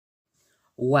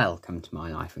Welcome to My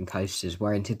Life and Coasters,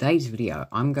 where in today's video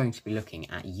I'm going to be looking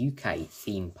at UK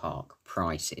theme park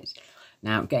prices.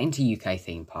 Now, getting to UK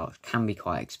theme parks can be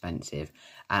quite expensive,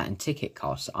 and ticket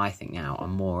costs I think now are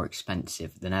more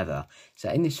expensive than ever. So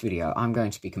in this video I'm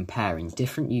going to be comparing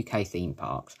different UK theme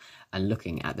parks and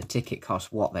looking at the ticket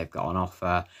costs, what they've got on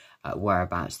offer,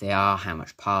 whereabouts they are, how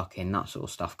much parking, that sort of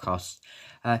stuff costs.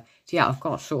 So yeah, I've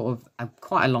got sort of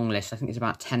quite a long list. I think it's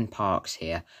about 10 parks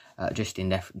here, just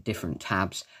in different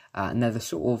tabs, and they're the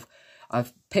sort of,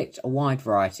 I've picked a wide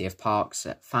variety of parks,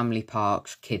 family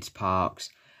parks, kids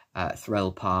parks,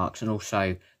 thrill parks, and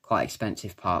also quite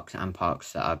expensive parks and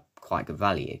parks that are quite good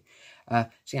value. So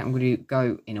yeah, I'm going to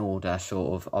go in order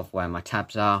sort of where my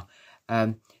tabs are.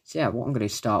 So yeah, what I'm going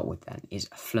to start with then is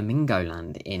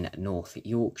Flamingoland in North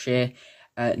Yorkshire.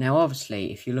 Now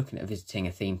obviously, if you're looking at visiting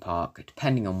a theme park,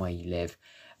 depending on where you live,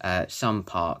 some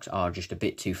parks are just a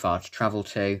bit too far to travel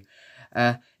to.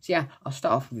 So yeah, I'll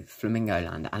start off with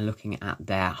Flamingoland and looking at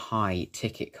their high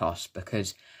ticket costs,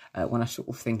 because when I sort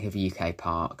of think of UK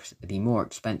parks, the more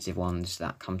expensive ones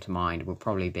that come to mind will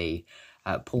probably be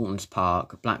Paultons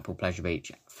Park, Blackpool Pleasure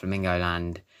Beach,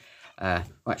 Flamingoland. Well,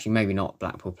 actually, maybe not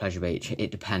Blackpool Pleasure Beach,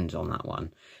 it depends on that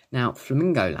one. Now,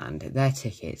 Flamingoland, their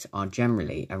tickets are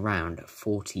generally around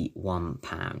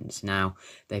 £41. Now,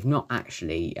 they've not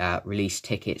actually released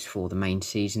tickets for the main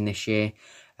season this year,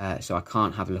 so I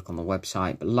can't have a look on the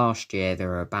website, but last year they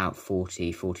were about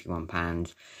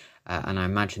 £41, and I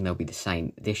imagine they'll be the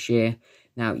same this year.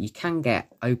 Now, you can get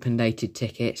open-dated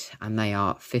tickets, and they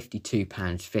are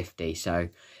 £52.50, so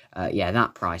yeah,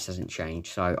 that price hasn't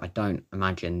changed, so I don't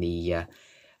imagine the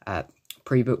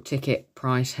pre-book ticket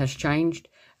price has changed.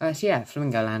 So yeah,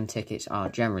 Flamingoland tickets are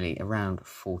generally around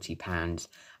 £40,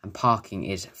 and parking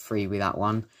is free with that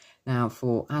one. Now,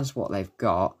 as what they've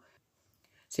got,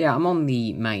 so yeah, I'm on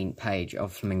the main page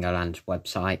of Flamingoland's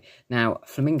website. Now,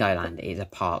 Flamingoland is a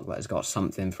park that has got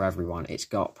something for everyone. It's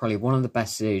got probably one of the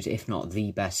best zoos, if not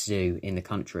the best zoo in the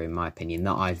country, in my opinion,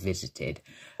 that I've visited.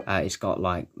 It's got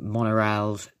like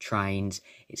monorails, trains,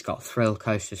 it's got thrill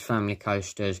coasters, family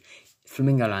coasters.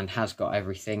 Flamingoland has got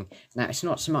everything. Now, it's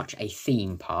not so much a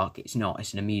theme park, it's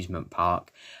an amusement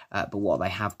park, but what they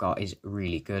have got is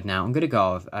really good. Now, I'm going to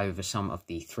go over some of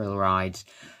the thrill rides.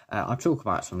 I'll talk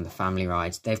about some of the family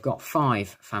rides. They've got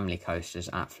 5 family coasters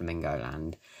at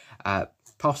Flamingoland,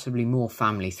 possibly more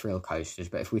family thrill coasters,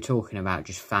 but if we're talking about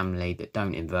just family that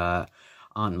don't invert,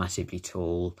 aren't massively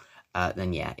tall,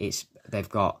 then yeah, they've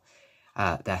got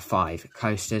their 5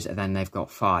 coasters, and then they've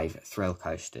got 5 thrill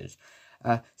coasters.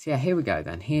 So yeah, here we go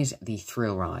then. Here's the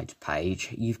thrill ride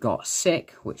page. You've got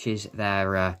Sick, which is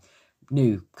their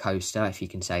new coaster, if you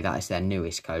can say that. It's their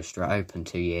newest coaster. It opened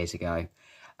 2 years ago.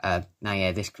 Now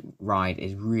yeah, this ride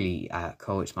is really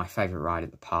cool. It's my favourite ride at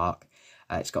the park.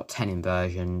 It's got 10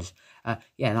 inversions.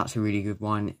 Yeah, that's a really good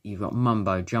one. You've got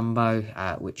Mumbo Jumbo,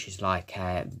 which is like,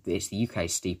 it's the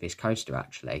UK's steepest coaster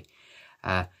actually.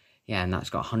 Yeah, and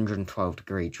that's got 112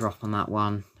 degree drop on that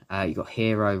one. You've got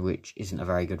Hero, which isn't a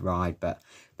very good ride, but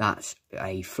that's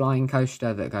a flying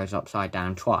coaster that goes upside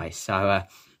down twice. So,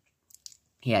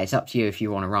 yeah, it's up to you if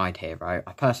you want to ride Hero.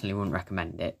 I personally wouldn't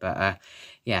recommend it, but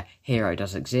yeah, Hero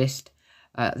does exist.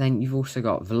 Then you've also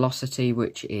got Velocity,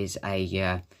 which is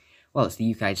well, it's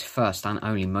the UK's first and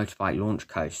only motorbike launch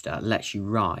coaster. It lets you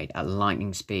ride at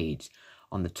lightning speeds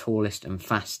on the tallest and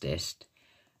fastest.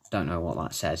 Don't know what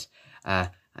that says.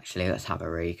 Actually, let's have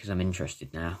a read, because I'm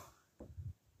interested now.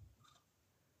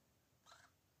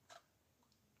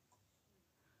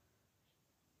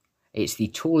 It's the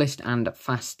tallest and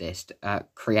fastest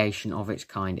creation of its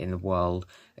kind in the world,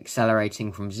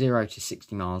 accelerating from 0 to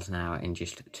 60 miles an hour in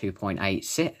just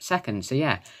 2.8 seconds. So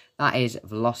yeah, that is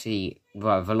Velocity.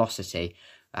 Here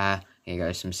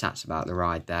goes some stats about the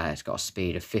ride there. It's got a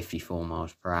speed of 54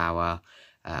 miles per hour,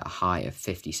 a height of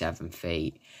 57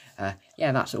 feet.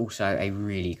 Yeah, that's also a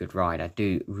really good ride. I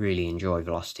do really enjoy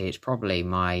Velocity. It's probably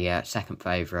my second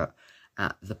favourite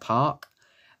at the park.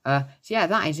 So yeah,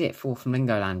 that is it for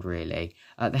Flamingoland really.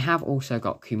 They have also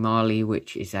got Kumali,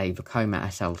 which is a Vekoma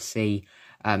SLC.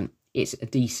 It's a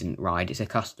decent ride. It's a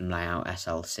custom layout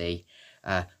SLC.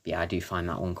 But yeah, I do find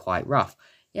that one quite rough.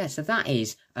 Yeah, so that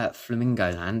is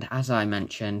Flamingoland. As I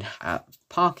mentioned,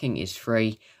 parking is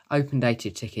free.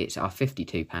 Open-dated tickets are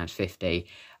 £52.50.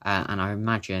 And I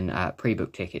imagine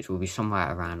pre-book tickets will be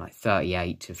somewhere around like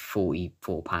 £38 to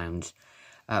 £44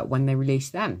 when they release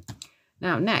them.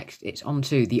 Now, next, it's on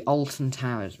to the Alton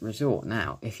Towers Resort.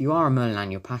 Now, if you are a Merlin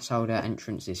Annual Pass holder,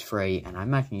 entrance is free, and I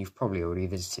imagine you've probably already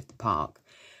visited the park.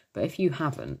 But if you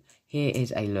haven't, here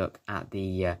is a look at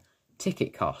the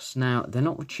ticket costs. Now, they're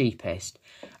not the cheapest,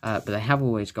 but they have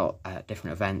always got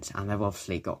different events, and they've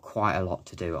obviously got quite a lot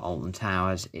to do at Alton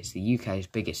Towers. It's the UK's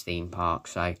biggest theme park,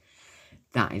 so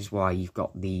that is why you've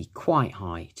got the quite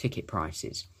high ticket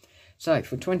prices. So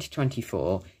for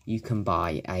 2024, you can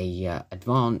buy a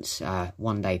advance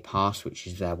one-day pass, which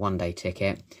is their one-day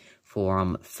ticket, for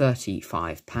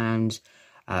 £35.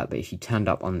 But if you turned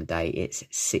up on the day, it's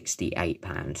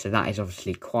 £68. So that is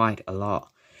obviously quite a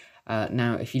lot.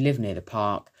 Now, if you live near the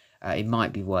park, it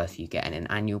might be worth you getting an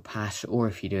annual pass, or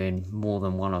if you're doing more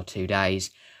than 1 or 2 days,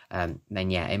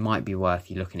 then yeah, it might be worth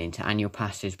you looking into annual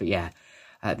passes. But yeah,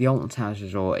 the Alton Towers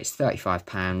Resort, it's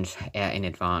 £35 in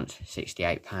advance,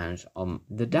 £68 on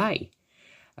the day.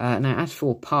 Now, as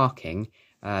for parking,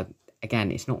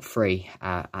 again, it's not free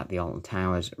at the Alton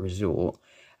Towers Resort.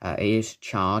 It is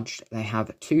charged. They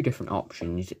have 2 different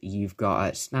options. You've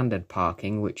got standard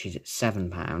parking, which is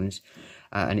 £7,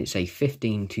 and it's a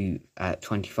 15 to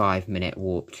 25 minute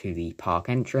walk to the park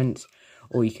entrance,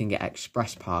 or you can get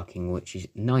express parking, which is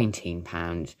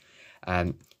 £19.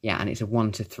 Yeah, and it's a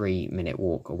 1 to 3 minute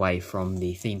walk away from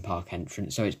the theme park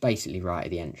entrance, so it's basically right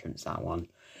at the entrance, that one.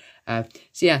 So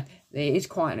yeah, it is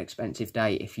quite an expensive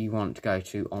day if you want to go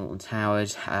to Alton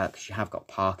Towers, because you have got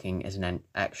parking as an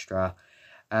extra.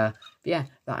 But yeah,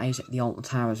 that is the Alton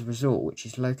Towers Resort, which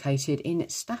is located in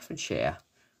Staffordshire.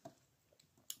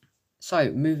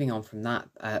 So moving on from that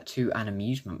to an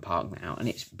amusement park now, and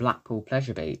it's Blackpool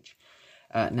Pleasure Beach.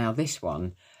 Now this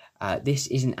one, this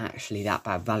isn't actually that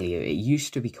bad value. It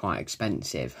used to be quite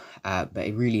expensive, but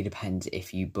it really depends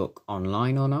if you book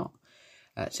online or not.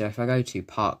 So if I go to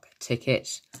park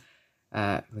tickets,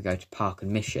 we go to park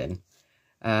admission.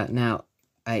 Now,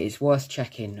 it's worth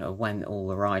checking when all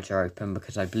the rides are open,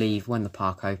 because I believe when the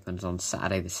park opens on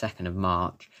Saturday the 2nd of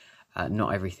March,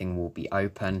 not everything will be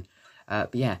open.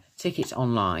 But yeah, tickets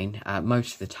online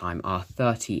most of the time are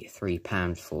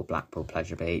 £33 for Blackpool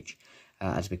Pleasure Beach.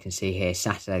 As we can see here,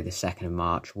 Saturday the 2nd of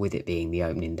March, with it being the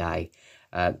opening day,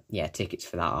 yeah, tickets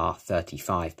for that are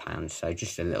 £35, so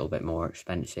just a little bit more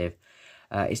expensive.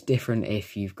 It's different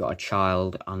if you've got a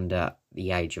child under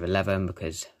the age of 11,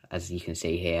 because as you can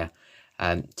see here,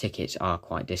 tickets are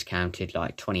quite discounted,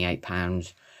 like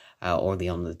 £28, or the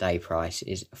on-the-day price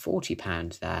is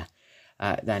 £40 there.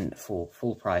 Then for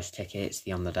full price tickets,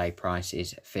 the on-the-day price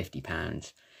is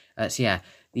 £50. So yeah,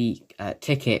 the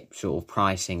ticket sort of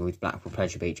pricing with Blackpool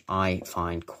Pleasure Beach I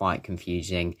find quite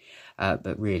confusing,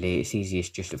 but really it's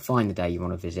easiest just to find the day you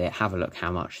want to visit, have a look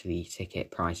how much the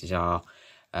ticket prices are,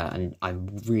 and I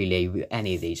really, with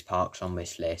any of these parks on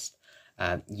this list,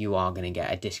 you are going to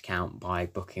get a discount by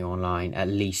booking online at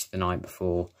least the night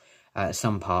before.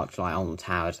 Some parks like Alton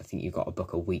Towers, I think you've got to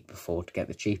book a week before to get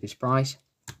the cheapest price.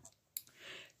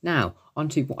 Now,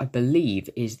 onto what I believe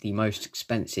is the most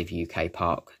expensive UK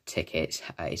park ticket,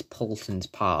 is Paulson's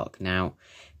Park. Now,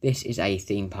 this is a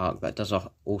theme park that does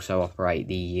also operate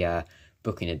the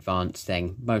book in advance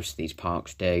thing. Most of these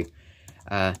parks do.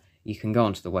 You can go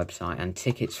onto the website, and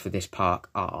tickets for this park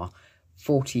are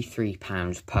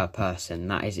 £43 per person.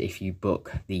 That is if you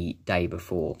book the day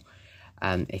before.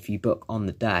 If you book on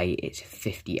the day, it's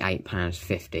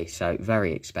 £58.50, so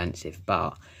very expensive,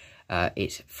 but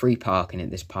it's free parking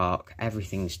at this park.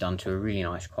 Everything's done to a really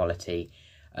nice quality,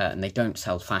 and they don't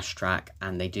sell fast track,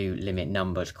 and they do limit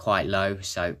numbers quite low,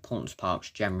 so Paulson's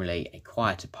Park's generally a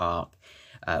quieter park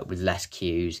with less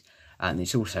queues, and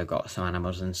it's also got some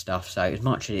animals and stuff, so as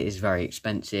much as it is very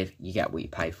expensive, you get what you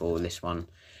pay for with this one,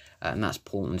 and that's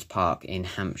Paulson's Park in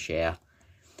Hampshire.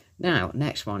 Now,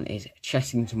 next one is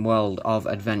Chessington World of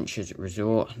Adventures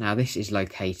Resort. Now, this is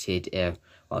located,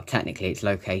 well, technically it's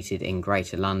located in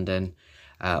Greater London,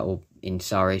 or in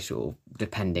Surrey, sort of,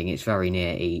 depending, it's very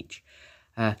near each.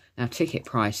 Now, ticket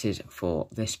prices for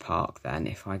this park then,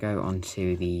 if I go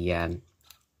onto the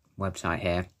website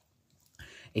here,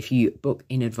 if you book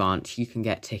in advance, you can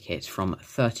get tickets from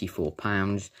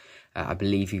 £34. I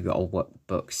believe you've got to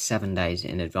book 7 days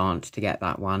in advance to get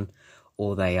that one,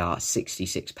 or they are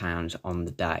 £66 on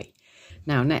the day.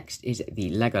 Now, next is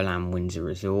the Legoland Windsor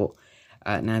Resort.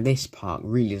 Now, this park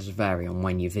really does vary on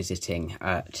when you're visiting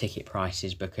ticket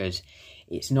prices, because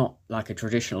it's not like a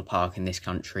traditional park in this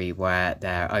country where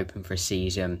they're open for a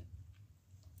season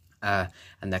and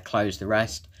they're closed the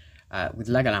rest. With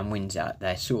Legoland Windsor,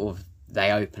 they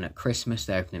open at Christmas,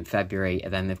 they open in February,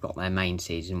 and then they've got their main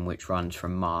season, which runs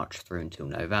from March through until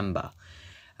November.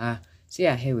 So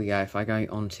yeah, here we go. If I go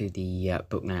onto the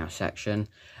Book Now section,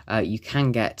 you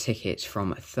can get tickets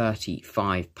from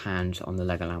 £35 on the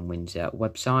Legoland Windsor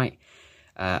website.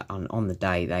 On the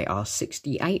day, they are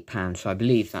 £68, so I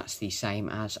believe that's the same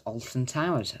as Alton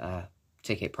Towers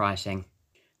ticket pricing.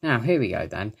 Now, here we go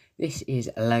then. This is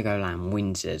Legoland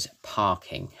Windsor's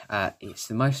parking. It's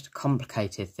the most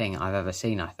complicated thing I've ever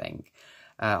seen, I think.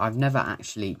 I've never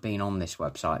actually been on this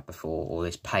website before, or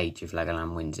this page of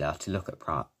Legoland Windsor, to look at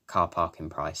car parking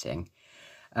pricing.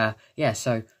 Yeah,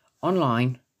 so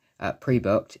online,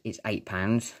 pre-booked, it's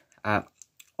 £8.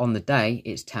 On the day,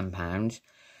 it's £10.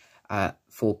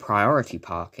 For priority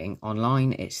parking,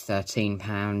 online, it's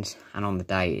 £13, and on the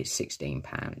day, it's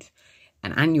 £16.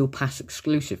 An annual pass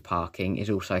exclusive parking is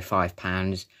also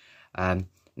 £5.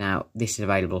 Now, this is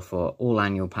available for all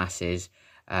annual passes,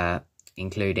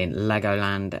 including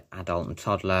Legoland, Adult and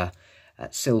Toddler,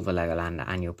 Silver Legoland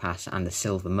Annual Pass, and the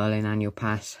Silver Merlin Annual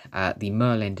Pass. The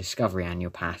Merlin Discovery Annual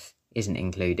Pass isn't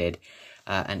included,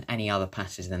 and any other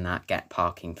passes than that get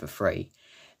parking for free.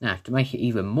 Now, to make it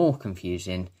even more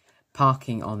confusing,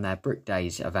 parking on their Brick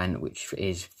Days event, which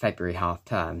is February half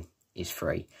term, is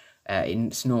free.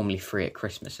 It's normally free at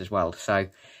Christmas as well, so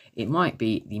it might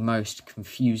be the most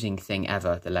confusing thing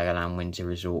ever, the Legoland Windsor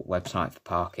Resort website for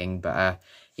parking. But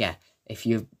yeah, if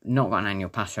you've not got an annual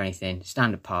pass or anything,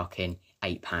 standard parking,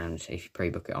 £8 if you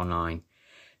pre-book it online.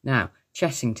 Now,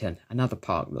 Chessington, another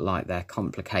park that like their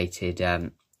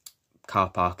complicated car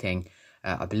parking.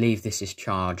 I believe this is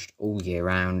charged all year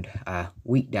round.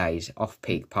 Weekdays,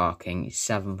 off-peak parking is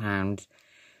 £7.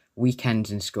 Weekends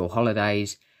and school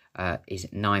holidays is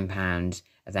 £9,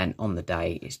 and then on the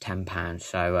day it's £10.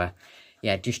 So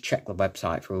yeah, just check the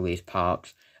website for all these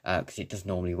parks, because it does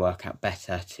normally work out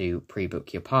better to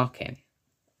pre-book your parking.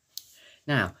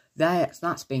 Now,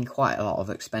 that's been quite a lot of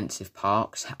expensive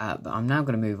parks, but I'm now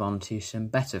going to move on to some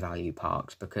better value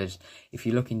parks, because if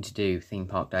you're looking to do theme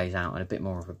park days out on a bit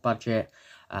more of a budget,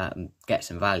 get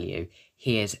some value,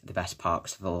 here's the best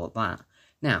parks for all of that.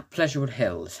 Now, Pleasurewood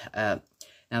Hills.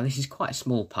 Now, this is quite a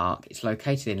small park. It's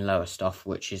located in Lowestoft,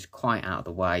 which is quite out of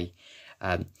the way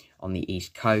on the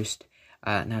east coast.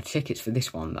 Now, tickets for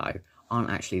this one, though, aren't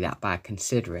actually that bad,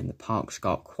 considering the park's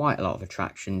got quite a lot of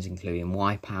attractions, including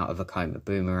Wipeout of Vekoma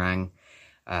Boomerang.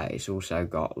 It's also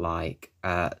got, like,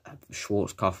 a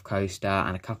Schwarzkopf coaster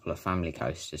and a couple of family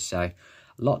coasters. So, a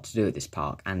lot to do at this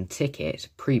park. And tickets,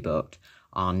 pre-booked,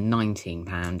 are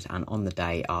 £19, and on the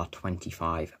day are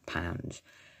 £25.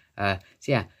 So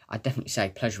yeah, I'd definitely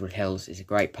say Pleasurewood Hills is a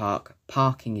great park.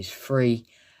 Parking is free.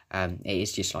 It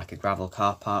is just like a gravel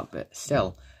car park, but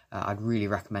still, I'd really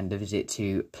recommend a visit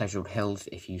to Pleasurewood Hills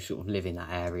if you sort of live in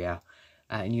that area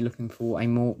and you're looking for a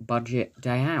more budget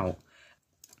day out.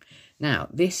 Now,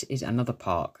 this is another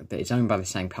park that is owned by the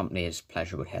same company as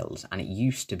Pleasurewood Hills, and it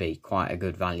used to be quite a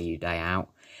good value day out.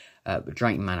 But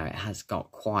Drayton Manor, it has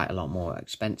got quite a lot more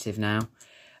expensive now.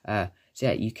 So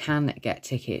yeah, you can get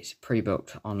tickets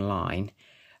pre-booked online.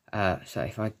 So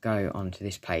if I go onto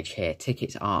this page here,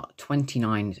 tickets are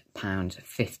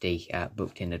 £29.50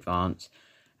 booked in advance.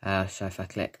 So if I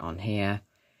click on here,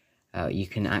 you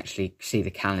can actually see the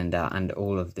calendar and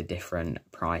all of the different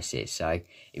prices. So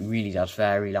it really does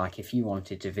vary. Like if you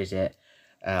wanted to visit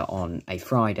on a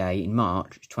Friday in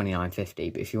March, it's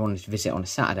 £29.50. But if you wanted to visit on a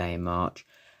Saturday in March,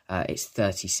 it's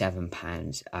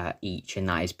 £37 each, and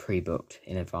that is pre-booked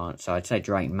in advance. So I'd say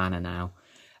Drayton Manor now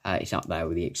is up there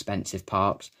with the expensive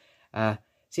parks. So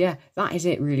yeah, that is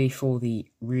it really for the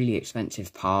really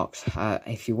expensive parks.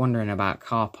 If you're wondering about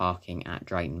car parking at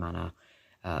Drayton Manor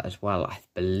as well, I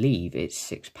believe it's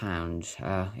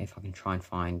 £6. If I can try and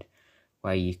find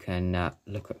where you can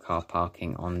look at car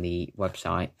parking on the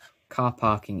website. Car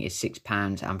parking is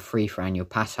 £6 and free for annual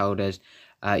pass holders.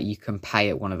 You can pay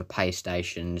at one of the pay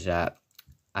stations at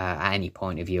any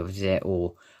point of your visit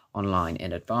or online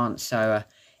in advance. So,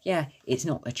 yeah, it's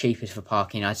not the cheapest for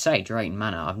parking. I'd say Drayton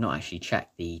Manor, I've not actually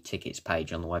checked the tickets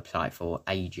page on the website for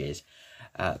ages,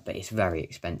 but it's very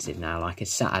expensive now. Like a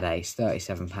Saturday, it's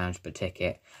 £37 per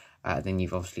ticket. Then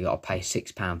you've obviously got to pay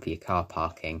 £6 for your car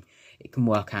parking. It can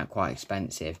work out quite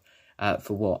expensive.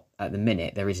 For what, at the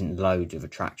minute, there isn't loads of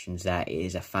attractions there. It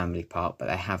is a family park, but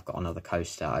they have got another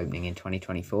coaster opening in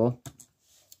 2024.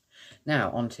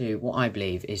 Now, on to what I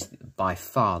believe is by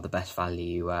far the best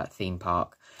value theme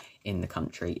park in the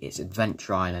country. It's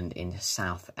Adventure Island in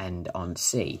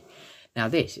Southend-on-Sea. Now,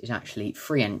 this is actually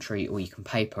free entry, or you can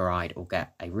pay per ride or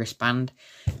get a wristband.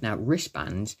 Now,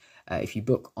 wristbands, if you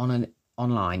book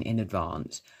online in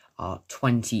advance, are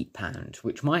 £20,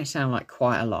 which might sound like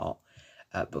quite a lot.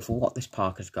 But for what this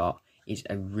park has got, is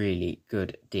a really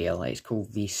good deal. It's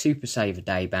called the Super Saver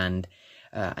Day Band,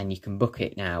 and you can book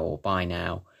it now or buy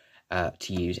now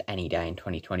to use any day in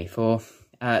 2024.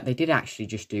 They did actually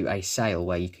just do a sale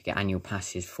where you could get annual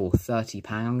passes for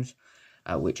 £30,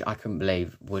 which I couldn't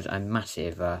believe was a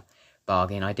massive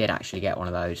bargain. I did actually get one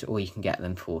of those, or you can get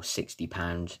them for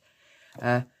 £60.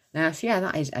 Now, so yeah,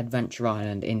 that is Adventure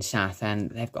Island in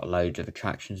Southend. They've got loads of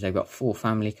attractions. They've got 4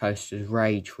 family coasters,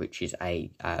 Rage, which is a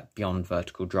beyond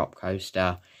vertical drop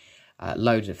coaster,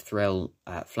 loads of thrill,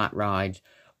 flat rides,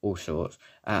 all sorts.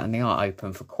 And they are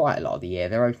open for quite a lot of the year.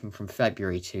 They're open from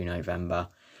February to November.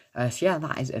 So yeah,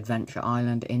 that is Adventure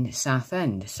Island in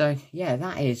Southend. So yeah,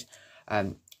 that is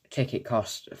ticket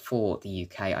cost for the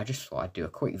UK. I just thought I'd do a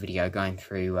quick video going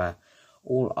through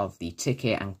all of the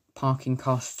ticket and parking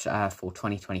costs for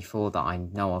 2024 that I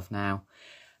know of now.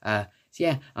 So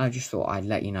yeah, I just thought I'd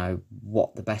let you know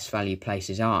what the best value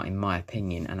places are in my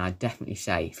opinion, and I'd definitely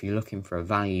say if you're looking for a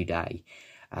value day,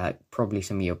 probably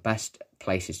some of your best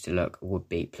places to look would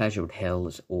be Pleasurewood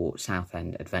Hills or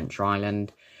Southend Adventure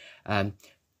Island.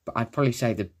 But I'd probably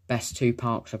say the best 2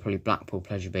 parks are probably Blackpool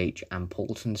Pleasure Beach and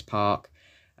Paulson's Park.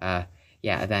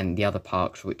 Yeah, and then the other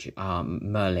parks, which are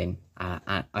Merlin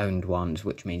owned ones,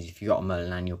 which means if you've got a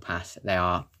Merlin annual pass, they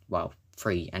are, well,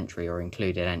 free entry or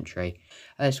included entry.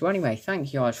 So anyway,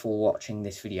 thank you guys for watching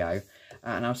this video,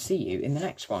 and I'll see you in the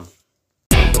next one.